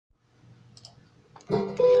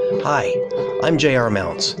Hi, I'm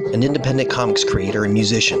j.r.mounts, an independent comics creator and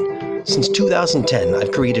musician. Since 2010,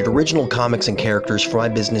 I've created original comics and characters for my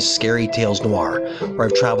business Scary Tales Noir, where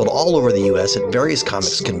I've traveled all over the US at various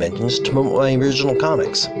comics conventions to promote my original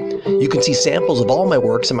comics. You can see samples of all my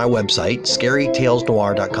works at my website,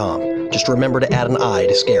 scarytalesnoir.com. Just remember to add an I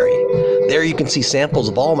to scary. There you can see samples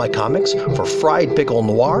of all my comics for Fried Pickle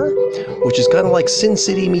Noir, which is kind of like Sin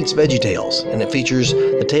City meets VeggieTales, and it features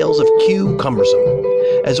the tales of Q Cumbersome,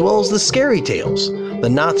 as well as the Scary Tales, the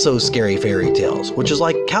not-so-scary fairy tales, which is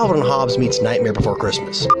like Calvin and Hobbes meets Nightmare Before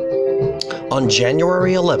Christmas. On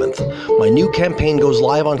January 11th, my new campaign goes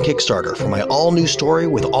live on Kickstarter for my all-new story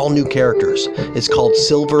with all-new characters. It's called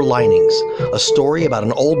Silver Linings, a story about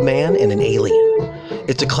an old man and an alien.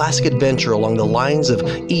 It's a classic adventure along the lines of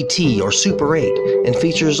E.T. or Super 8 and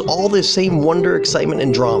features all the same wonder, excitement,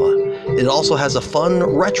 and drama. It also has a fun,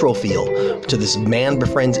 retro feel to this man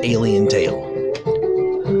befriends alien tale.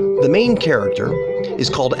 The main character is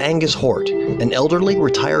called Angus Hort, an elderly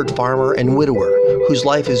retired farmer and widower whose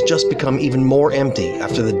life has just become even more empty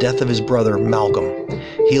after the death of his brother Malcolm.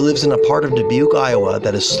 He lives in a part of Dubuque, Iowa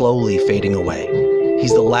that is slowly fading away.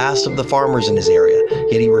 He's the last of the farmers in his area,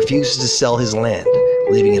 yet he refuses to sell his land,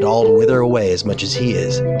 leaving it all to wither away as much as he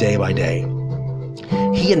is, day by day.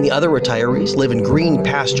 He and the other retirees live in Green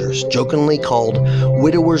Pastures, jokingly called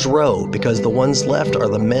Widower's Row, because the ones left are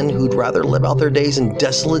the men who'd rather live out their days in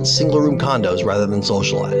desolate single-room condos rather than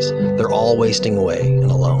socialize. They're all wasting away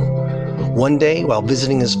and alone. One day, while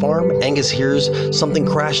visiting his farm, Angus hears something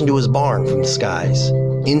crash into his barn from the skies.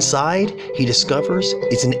 Inside, he discovers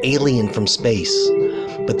it's an alien from space.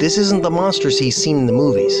 But this isn't the monsters he's seen in the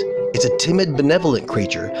movies. It's a timid, benevolent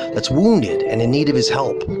creature that's wounded and in need of his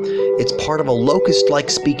help. It's part of a locust-like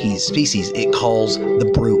species it calls the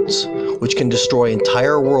Brutes, which can destroy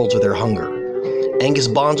entire worlds with their hunger. Angus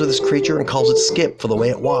bonds with this creature and calls it Skip for the way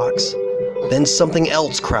it walks. Then something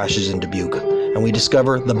else crashes in Dubuque, and we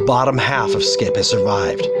discover the bottom half of Skip has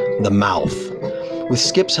survived, the mouth. With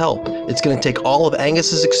Skip's help, it's going to take all of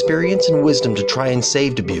Angus's experience and wisdom to try and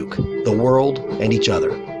save Dubuque, the world, and each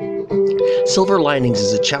other. Silver Linings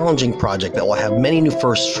is a challenging project that will have many new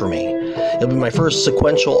firsts for me. It'll be my first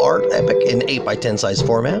sequential art epic in 8x10 size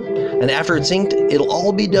format, and after it's inked, it'll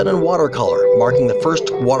all be done in watercolor, marking the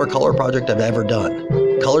first watercolor project I've ever done.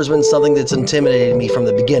 Color's been something that's intimidated me from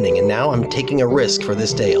the beginning, and now I'm taking a risk for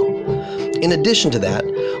this tale. In addition to that,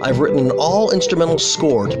 I've written an all-instrumental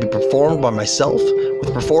score to be performed by myself,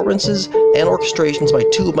 with performances and orchestrations by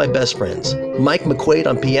two of my best friends, Mike McQuaid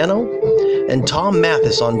on piano and Tom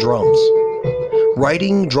Mathis on drums.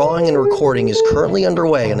 Writing, drawing, and recording is currently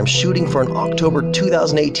underway, and I'm shooting for an October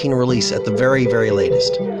 2018 release at the very, very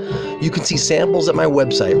latest. You can see samples at my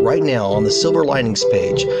website right now on the Silver Linings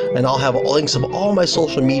page, and I'll have links of all my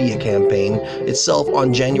social media campaign itself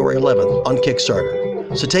on January 11th on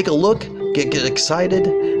Kickstarter. So take a look, get excited,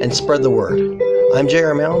 and spread the word. I'm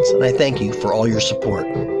j.r.mounts, and I thank you for all your support.